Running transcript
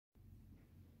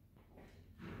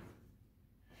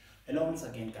Hello once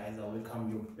again guys, I welcome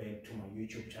you back to my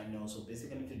YouTube channel. So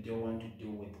basically today I want to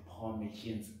deal with power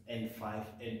machines N5,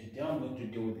 and today I'm going to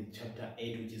deal with the chapter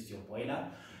 8, which is your boiler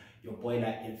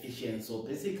efficiency. So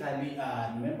basically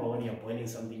remember, when you're boiling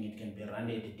something, it can be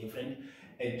run at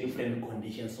different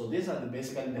conditions. So these are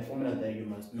basically the formulas that you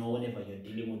must know whenever you're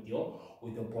dealing with your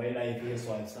boiler efficiency.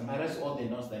 So I've summarized all the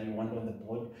notes that you want on the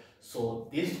board. So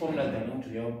these formulas are going to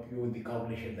help you with the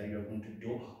calculation that you're going to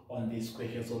do on this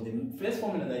question. So the first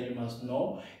formula that you must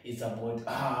know is about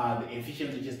the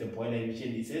efficiency, which is the boiler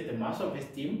efficiency. It says the mass of a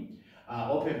steam,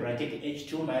 open bracket,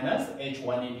 H2 minus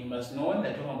H1, and you must know when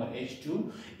they're talking about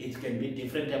H2, it can be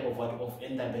different type of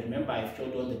enthalpy. Remember, I've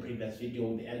showed on the previous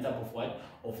video the enthalpy of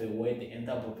of a wet, the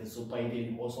enthalpy of a superheated,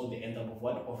 and also the enthalpy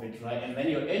of a dry. And then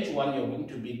your H1, you're going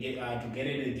to be to get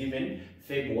it a given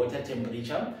fed water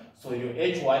temperature. So your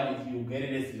H1, if you get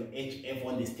it as your HF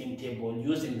on the steam table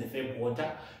using the fed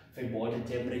water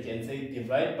temperature, and say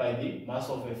divide by the mass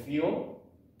of a fuel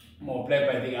multiplied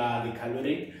by the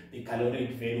caloric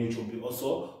value, which will be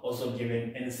also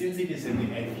given. And since it is in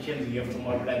the efficiency, you have to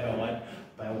multiply by what?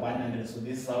 By 100. So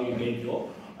this is how you get your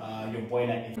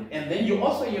boiler. And then you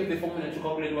also have the formula to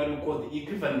calculate what we call the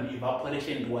equivalent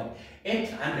evaporation to what?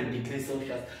 800 degrees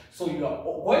Celsius. So you are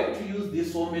going to use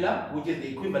this formula, which is the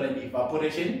equivalent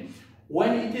evaporation,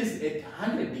 when it is at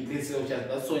 100 degrees Celsius.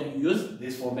 That's when you use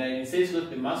this formula. And it says that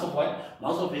the mass of what?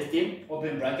 Mass of a steam,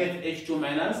 open bracket, H2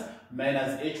 minus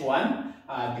H1,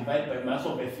 divided by mass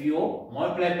of a fuel,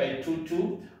 multiplied by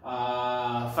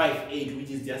 2258, which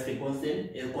is just a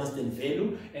constant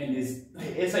value. And this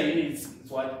SI unit is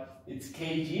what? It's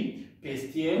kg per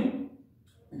steam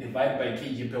divided by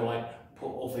kg per watt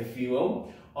of a fuel.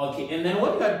 Okay, and then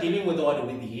when you are dealing with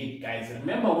the heat, guys,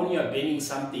 remember, when you are burning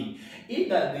something,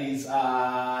 either there is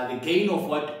the gain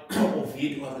of of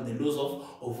heat, or the loss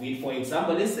of heat. For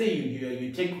example, let's say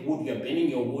you take wood, you are burning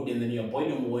your wood, and then you are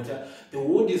boiling water. The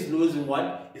wood is losing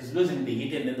what? Is losing the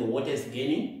heat, and then the water is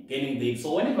gaining the heat.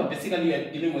 So whenever basically you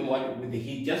are dealing with the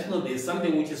heat, just know there's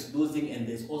something which is losing, and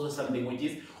there's also something which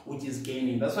is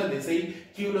gaining. That's why they say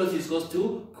Q loss is equals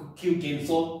to Q gain.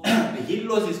 So the heat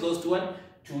loss is equals to what?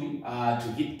 To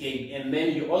heat gain. And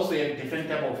then you also have different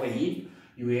type of heat.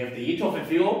 You have the heat of a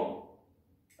fuel,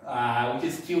 which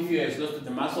is Q fuel is equal to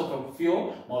the mass of a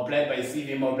fuel multiplied by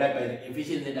CV multiplied by the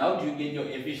efficiency. And how do you get your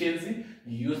efficiency?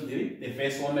 You use the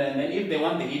first formula. And then if they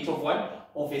want the heat of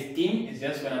what? Of a steam, it's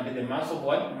just going to be the mass of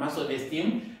what? Mass of a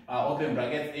steam, open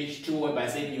brackets, H2, whereby I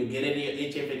said you get it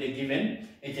HF at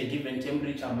a given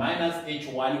temperature, minus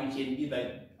H1, which can be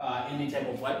any type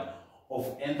of what?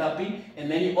 Of enthalpy. And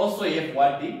then you also have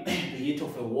what? The heat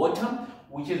of a water,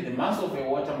 which is the mass of a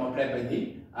water multiplied by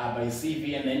the by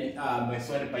CV, and then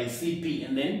by CP.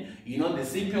 And then you know the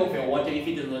CP of a water, if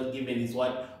it is not given, is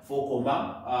what?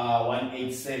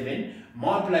 4,187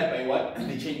 multiplied by what?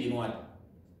 The change in what?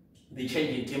 The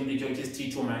change in temperature, which is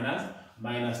T2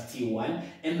 minus T1.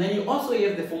 And then you also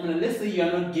have the formula. Let's say you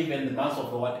are not given the mass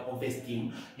of a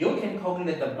steam. You can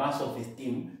calculate the mass of a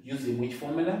steam using which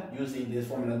formula? Using this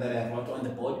formula that I have wrote on the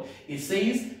board. It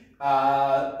says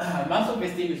mass of a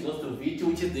steam is equal to V2,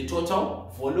 which is the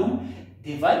total volume,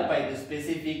 divided by the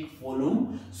specific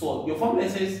volume. So your formula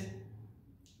says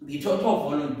the total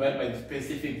volume divided by the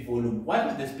specific volume. What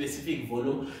is the specific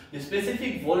volume? The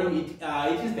specific volume, it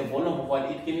is the volume of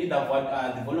what? It can either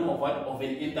the volume of what? Of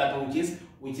an enthalpy,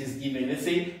 which is given. Let's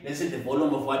say the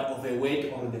volume of what? Of a wet,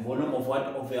 or the volume of what?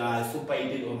 Of a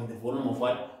superheated, or the volume of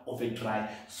what? Of a dry.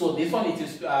 So this one, it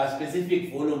is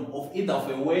specific volume of either of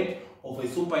a wet, of a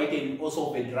superheated, and also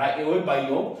of a dry. Whereby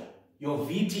your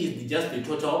VT is just the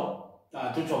total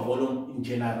volume in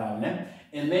general.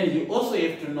 And then you also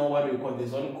have to know what we call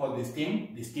this, what we call the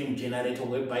steam generator,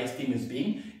 whereby steam is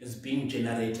being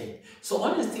generated. So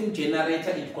on a steam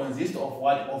generator, it consists of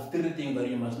what? Of three things that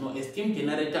you must know. A steam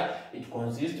generator, it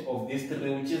consists of these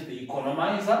three, which is the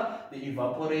economizer, the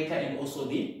evaporator, and also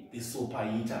the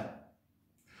superheater.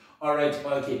 Alright,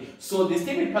 okay. So the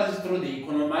steam, it passes through the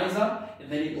economizer,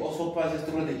 and then it also passes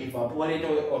through the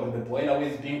evaporator, or the boiler, where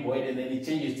it's being boiled, and then it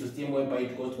changes to steam, whereby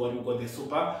it goes to what we call the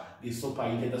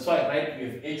superheater. That's why I write we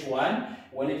have H1.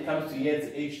 When it comes to here,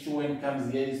 it's H2. When it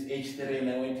comes here, it's H3. And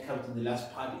then when it comes to the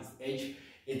last part,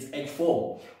 it's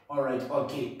H4. Alright,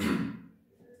 okay.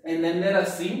 And then let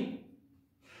us see.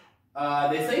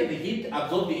 They say the heat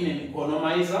absorbed in an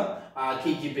economizer,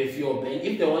 kg per fuel burn.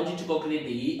 If they want you to calculate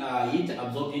the heat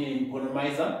absorbed in an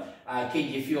economizer,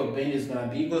 kg fuel burn is going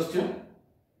to be equals to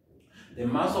the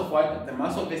mass of what? The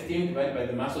mass of a steam divided by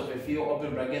the mass of a fuel,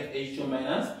 open bracket, H2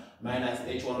 minus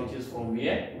H1, which is from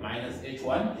here, minus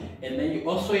H1. And then you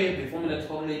also have the formula to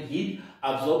calculate heat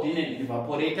absorbed in an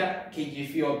evaporator, kg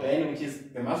fuel burn, which is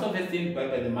the mass of the steam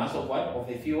divided by the mass of what? Of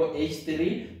the fuel,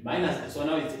 H3 minus, so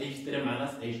now it's H3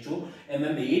 minus H2, and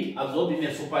then the heat absorbed in a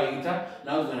superheater,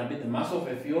 now it's going to be the mass of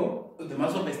the fuel, the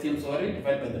mass of the steam, sorry,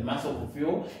 divided by the mass of the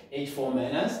fuel, H4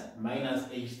 minus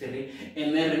H3.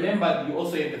 And then remember, you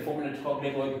also have the formula to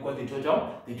calculate what we call the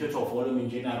total volume in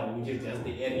general, which is just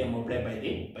the area multiplied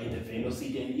by the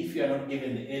velocity. And if you are not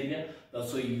given the area,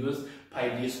 that's why you use pi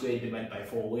d squared divided by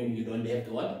 4 when you don't have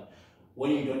the what?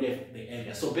 When you don't have the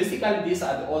area. So basically, these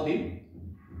are all the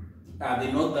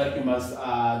note that you must,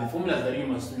 the formulas that you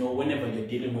must know whenever you're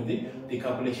dealing with the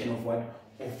calculation of what?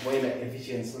 Of boiler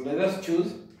efficiency. So let us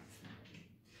choose.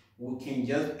 We can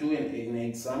just do an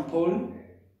example.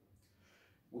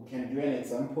 We can do an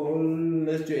example.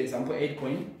 Let's do example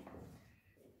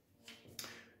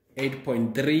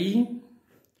 8.3.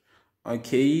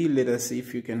 Okay, let us see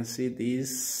if you can see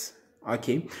this.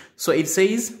 Okay, so it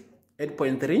says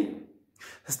 8.3.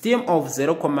 Steam of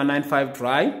 0.95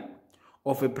 dry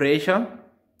of a pressure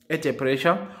at a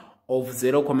pressure of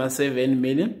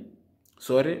 0.7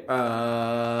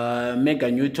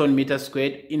 meganewton meter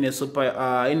squared in a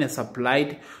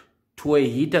supplied to a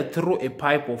heater through a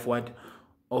pipe of what?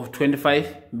 Of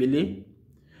 25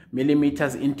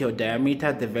 millimeters into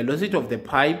diameter. The velocity of the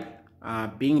pipe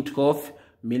being 12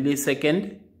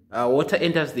 millisecond. Water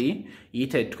enters the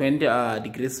heater at 20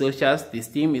 degrees Celsius. The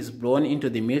steam is blown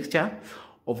into the mixture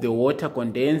of the water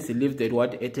condensed, leaves at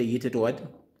what? At a heat at what?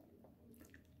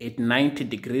 At 90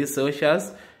 degrees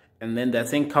Celsius. And then they're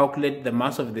saying calculate the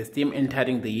mass of the steam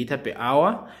entering the heater per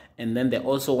hour. And then they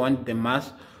also want the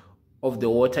mass of the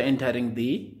water entering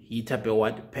the heater per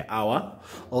what? Per hour.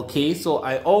 Okay, so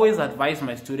I always advise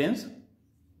my students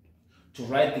to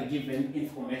write the given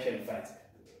information first.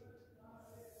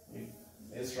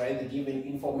 Let's write the given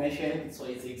information. So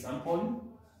it's example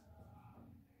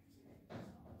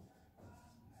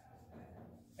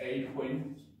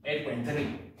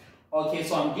 8.3. Okay,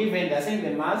 so I'm given, they're saying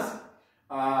the mass,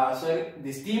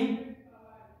 the steam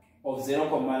of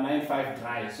 0.95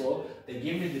 dry. So they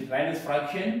give me the dryness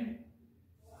fraction.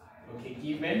 Okay,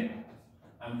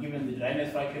 I'm given the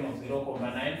dryness fraction of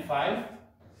 0.95.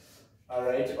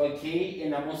 Alright, okay,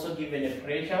 and I'm also given a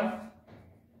pressure,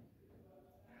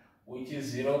 which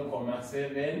is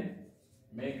 0.7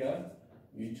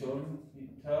 meganewton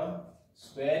meter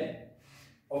squared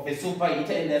of a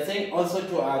superheater. And they're saying also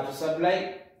to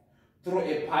supply through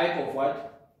a pipe of what?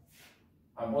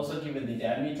 I'm also given the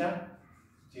diameter,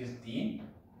 which is D,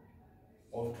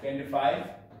 of 25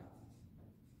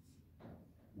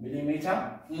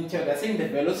 millimeter. They're saying the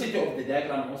velocity of the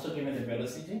diagram, I'm also given the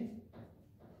velocity,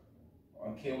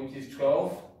 okay, which is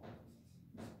 12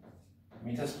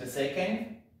 meters per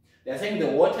second. They're saying the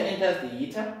water enters the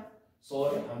heater,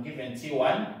 so I'm given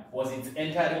T1, was it's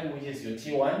entering, which is your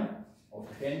T1 of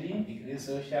 20 degrees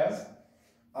Celsius.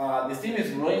 The steam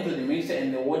is flowing to the mixture,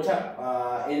 and the water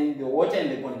and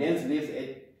the condensed leaves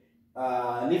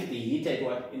leave the heater at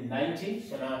what? In 90.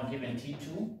 So now I'm given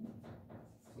T2,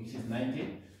 which is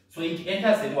 90. So it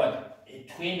enters at what? At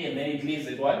 20, and then it leaves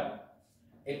at what?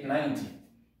 At 90.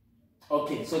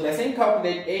 Okay, so they're saying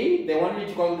calculate A. They want me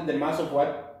to calculate the mass of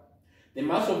what? The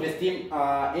mass of the steam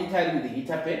entering the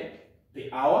heater per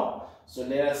hour. So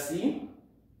let us see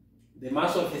the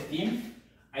mass of the steam.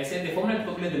 I said the formula to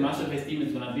calculate the mass of the steam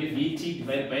is going to be Vt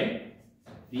divided by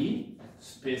V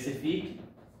specific.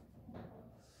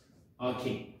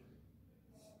 Okay.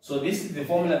 So this is the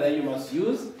formula that you must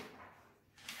use.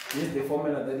 This is the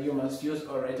formula that you must use.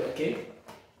 Alright, okay.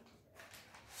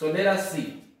 So let us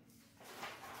see.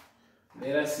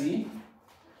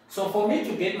 So for me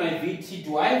to get my Vt,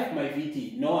 do I have my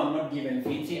Vt? No, I'm not given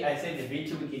Vt. I said the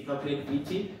Vt, we can calculate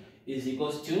Vt is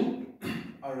equals to,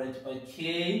 alright,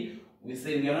 okay. We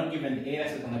say we are not given the area,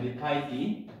 so it's going to be pi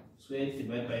d squared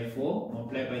divided by 4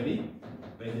 multiplied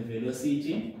by the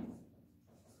velocity.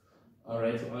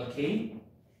 Alright, okay.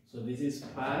 So this is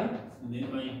pi, and then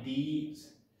my d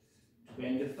is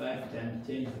 25 times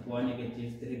 10 to the power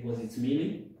negative 3 because it's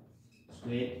milli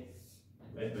squared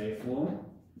divided by 4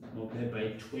 multiplied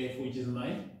by 12, which is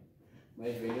my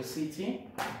velocity.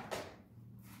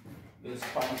 Let's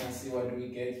punch and see what we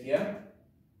get here.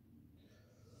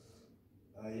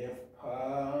 I have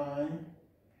pi, and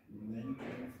then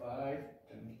 25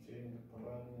 times 10 to the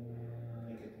power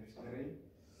negative 3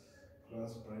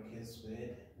 plus bracket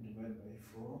squared divided by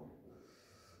 4.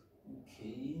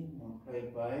 Okay,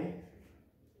 multiplied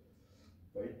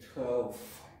by 12.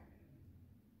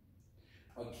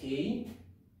 Okay,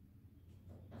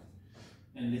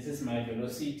 and this is my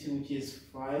velocity, which is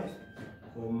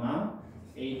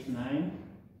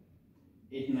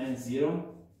 5,890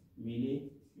 milli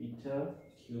Beta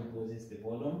cube is the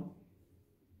volume.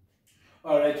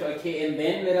 Alright, okay, and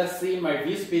then let us see my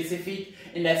V specific.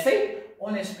 And I say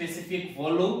on a specific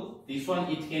volume, this one,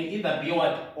 it can either be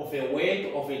what of a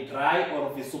wet, of a dry,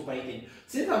 or of a superheated.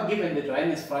 Since I've given the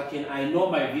dryness fraction, I know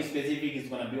my V specific is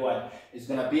going to be what? It's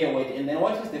going to be a wet. And then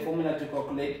what is the formula to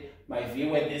calculate my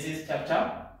V wet? This is your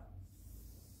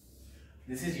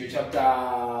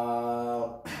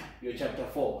chapter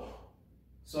 4.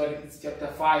 So it's chapter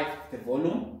 5, the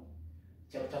volume.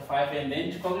 Chapter 5, and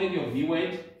then to calculate your V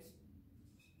wet,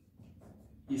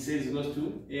 it says it goes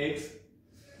to X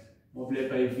multiplied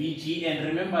by Vg, and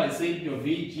remember I said your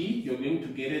Vg you're going to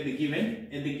get at the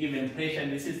given pressure,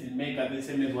 and this is the mega, the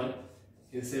same as what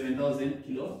is 7,000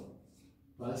 kilo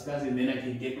pascals, and then I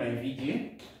can get my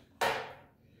Vg.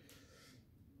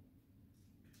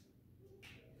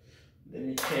 Let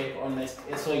me check on this.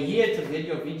 So here to get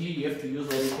your Vg you have to use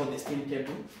what we call the steam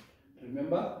table.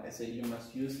 Remember I said you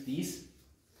must use this.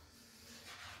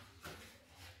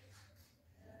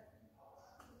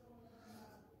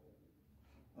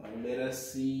 Let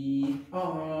us see.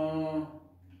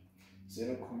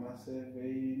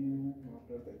 0.7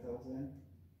 multiplied by 1,000.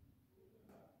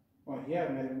 Oh, here,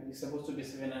 madam, it's supposed to be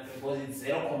 700 because it's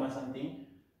 0, something.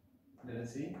 Let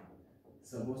us see.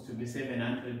 It's supposed to be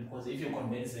 700 because if you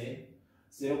convert, say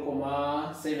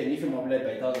 0.7, if you multiply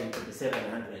by 1,000, it will be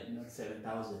 700, not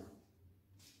 7,000.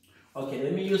 Okay,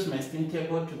 let me use my steam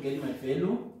table to get my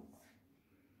value.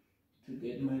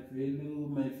 My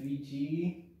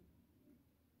Vg.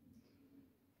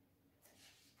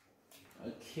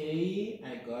 Okay,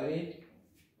 I got it.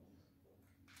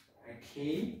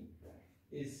 Okay,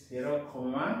 it's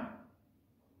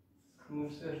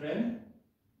 0.27.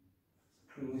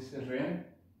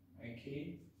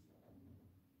 Okay.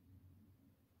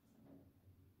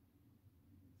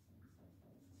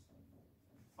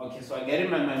 Okay, so I get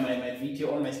my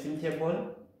video on my steam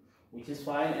table, which is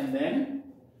fine, and then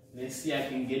let's see I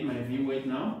can get my V weight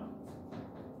now.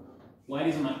 What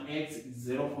is my X?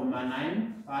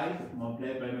 0.95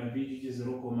 multiplied by my V, which is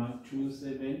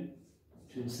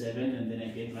 0.2727, and then I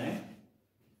get my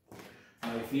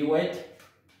V weight.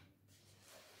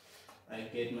 I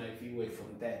get my V weight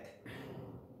from that.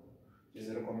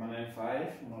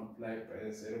 0.95 multiplied by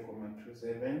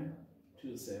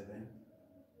 0.2727.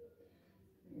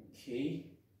 Okay.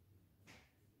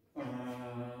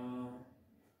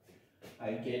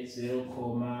 I get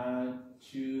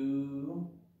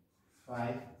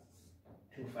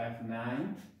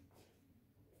 0.259.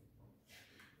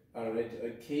 Alright,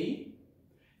 okay.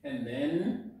 And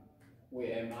then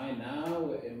where am I now?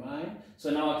 So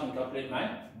now I can calculate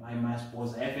my mass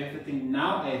balls. I have everything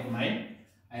now. I have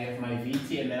my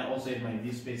VT, and then I also have my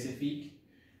V specific.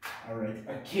 Alright,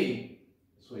 okay.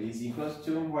 So is equals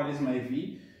to, what is my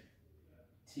V?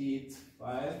 T, it's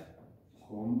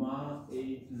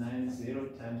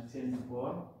 5,890 times 10 to the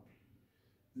power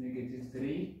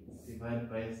 -3 divided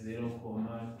by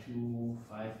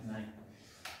 0.259.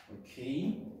 Okay.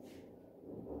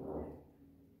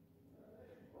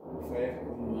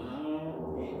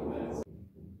 5,890.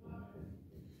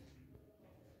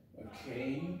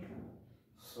 Okay.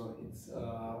 So it's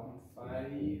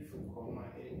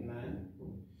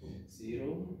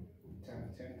 5,890 times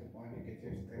 10 to the power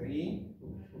 -3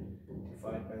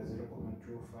 divided by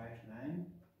 0.259,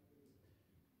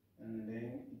 and then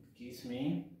it gives me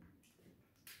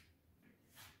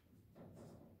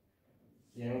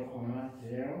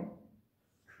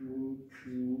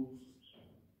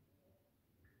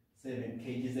 0.0227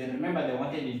 kgs. And remember they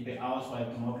wanted it per hour, so I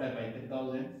have to multiply by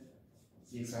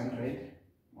 3,600,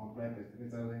 multiply by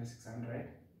 3,600,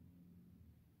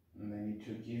 and then it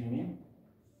will give me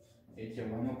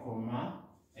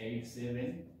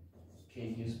 81.87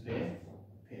 kgs per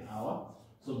hour.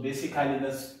 So basically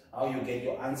that's how you get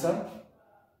your answer,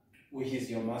 which is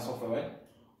your mass of a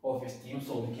steam.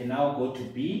 So we can now go to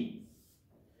B.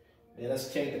 Let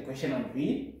us check the question on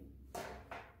B.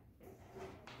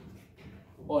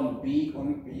 On B.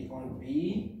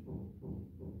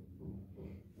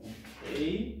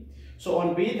 Okay. So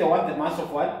on B they want the mass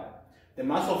of what? The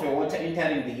mass of a water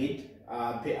entering the heat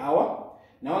per hour.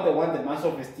 Now they want the mass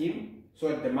of a steam.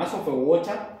 So the mass of a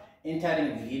water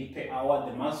entering the heat per hour,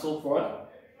 the mass of what?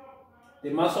 The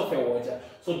mass of a water.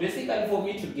 So basically for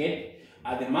me to get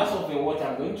the mass of a water,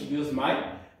 I'm going to use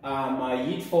my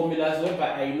heat formulas,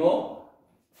 whereby I know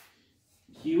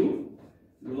Q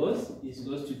loss is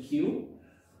equals to Q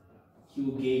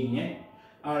gain. Yeah?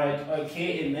 Alright,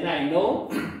 okay, and then I know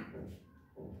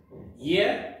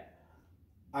here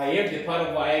I have the part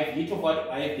of what I have heat of what?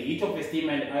 I have the heat of a steam,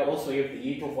 and I also have the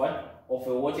heat of what? Of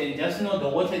a water. And just know the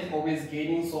water is always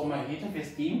gaining, so my heat of a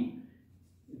steam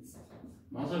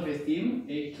mass of a steam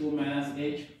H2 minus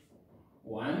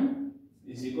H1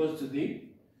 is equals to the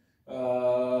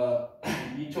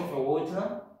heat of a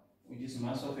water, which is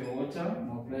mass of a water,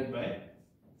 multiplied by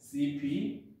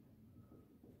Cp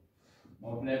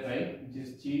multiplied by, which is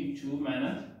T2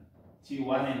 minus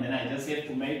T1, and then I just have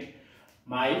to make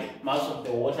my mass of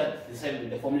the water the same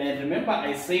with the formula. And remember,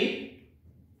 I say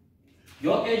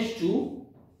your H2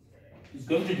 is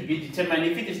going to be determined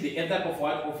if it is the enthalpy of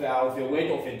what, of a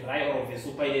wet, of a dry, or of a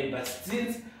superheated. But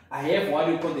since I have what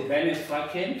we call the dryness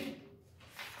fraction,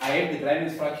 I have the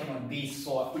dryness fraction on this.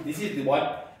 So this is the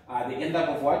what, the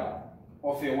enthalpy of what,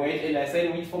 of a wet. And I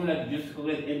said which formula to use to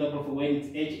calculate the enthalpy of a wet. It's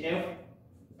HF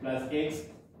plus X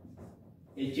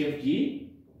HFG.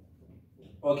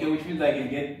 Okay, which means I can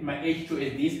get my H2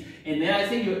 as this. And then I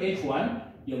say your H1,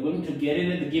 you're going to get it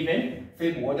at the given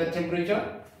Feb water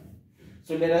temperature.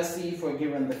 So let us see if we're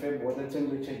given the Feb water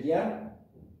temperature here.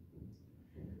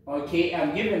 Okay,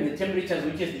 I'm given the temperatures,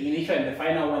 which is the initial and the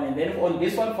final one. And then on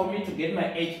this one, for me to get my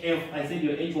HF, I said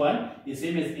your H1, the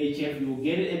same as HF, you will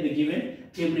get it at the given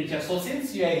temperature. So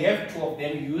since you have two of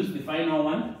them, use the final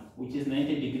one, which is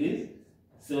 90 degrees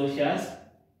Celsius.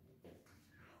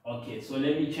 Okay, so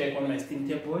let me check on my steam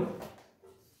table.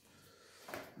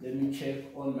 Let me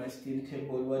check on my steam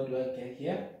table. What do I get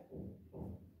here?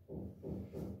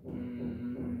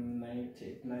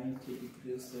 90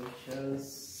 degrees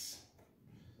Celsius.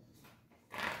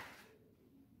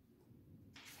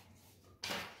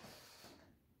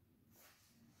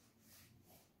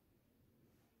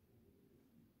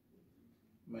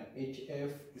 My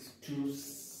HF is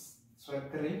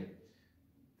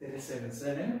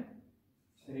 377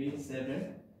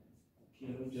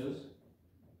 kilojoules.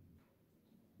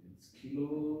 It's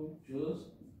kilojoules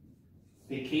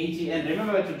per kg. And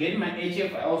remember, to get my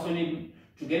HF, I also need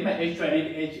to get my H2. I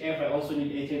need HF. I also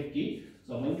need HFG.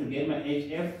 So I'm going to get my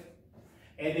HF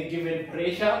at the given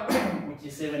pressure, which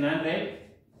is 700.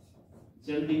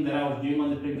 Same thing that I was doing on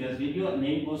the previous video.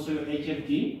 Name also your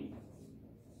HFG.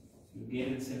 You get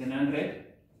it 700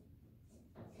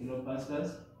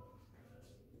 kilopascals.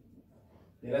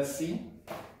 Let us see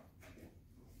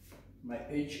my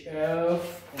HF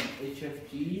and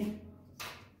HFG.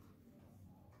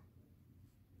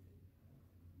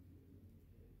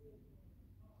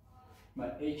 My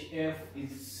HF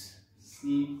is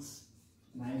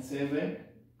 697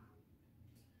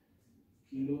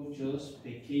 kilojoules per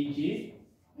kg,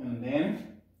 and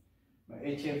then my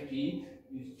HFG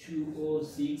is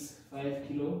 2065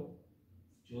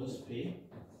 kilojoules per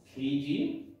kg.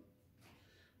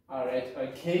 Alright,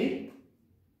 okay.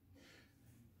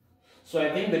 So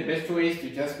I think the best way is to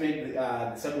just make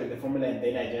separate the formula, and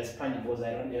then I just punch because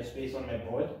I don't have space on my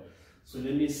board. So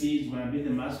let me see, it's going to be the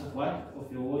mass of what?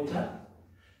 Of your water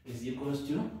is equals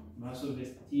to mass of the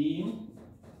steam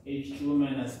H2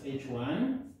 minus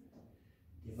H1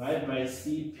 divided by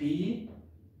Cp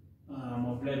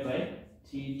multiplied by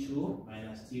T2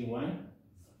 minus T1.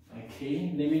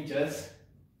 Okay, let me just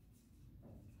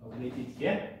calculate it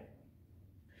here.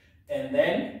 And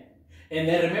then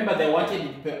remember, they wanted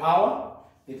it per hour.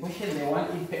 The question, they want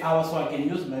it per hour, so I can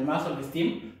use my mass of the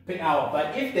steam per hour.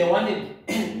 But if they wanted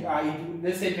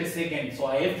let's say per second, so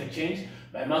I have to change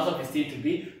my mass of the steam to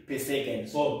be per second.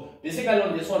 So basically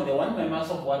on this one, they want my mass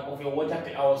of what, of your water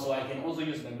per hour, so I can also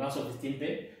use my mass of the steam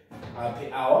per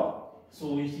hour.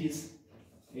 So which is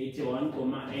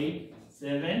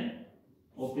 81.87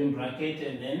 open bracket,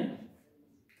 and then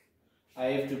I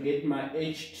have to get my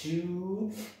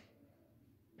H2.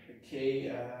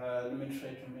 Okay, let me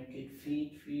try to make it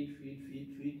feet,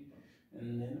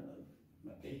 and then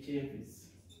my HF is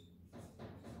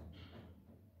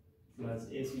plus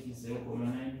S, which is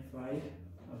 0.95,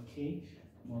 okay,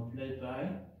 multiplied by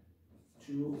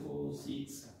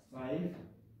 2065,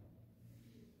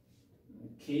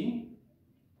 okay,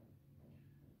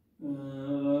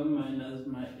 minus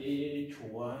my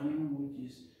H1, which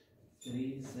is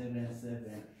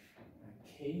 377,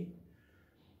 okay.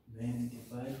 Then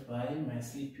divide by my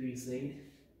CPU is 8.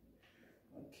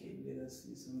 Okay, let us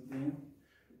see something.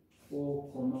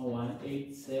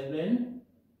 4,187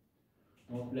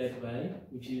 multiplied by,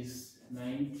 which is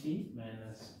 90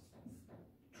 minus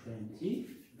 20.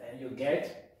 Then you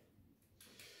get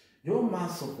your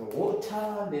mass of the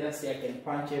water. Let us see, I can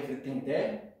punch everything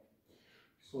there.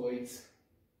 So it's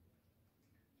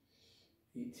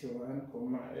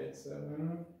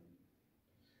 81,87.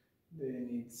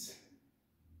 Then it's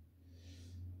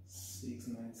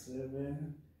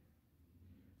 697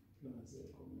 plus 0.95.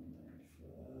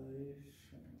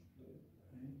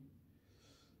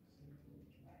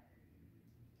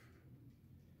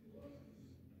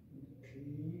 Okay.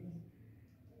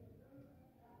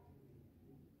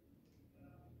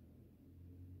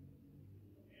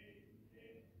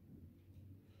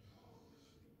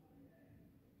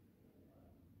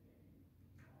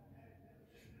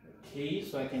 Okay,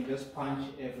 so I can just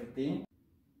punch everything.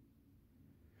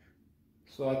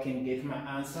 So I can get my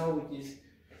answer, which is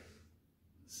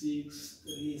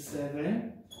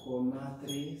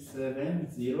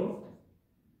 637,370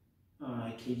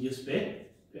 kgs per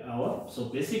hour. So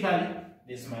basically,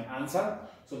 this is my answer.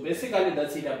 So basically,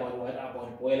 that's it about what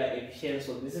about boiler efficiency.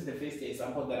 So this is the first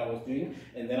example that I was doing,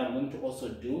 and then I'm going to also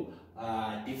do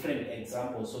different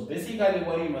examples. So basically,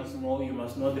 what you must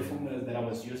know the formulas that I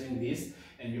was using this,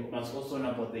 and you must also know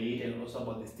about the heat and also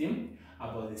about the steam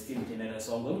generator.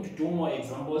 So I'm going to do more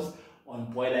examples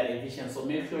on boiler efficiency. So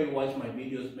make sure you watch my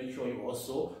videos. Make sure you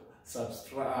also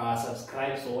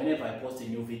subscribe. So whenever I post a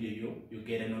new video, you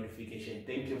get a notification.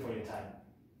 Thank you for your time.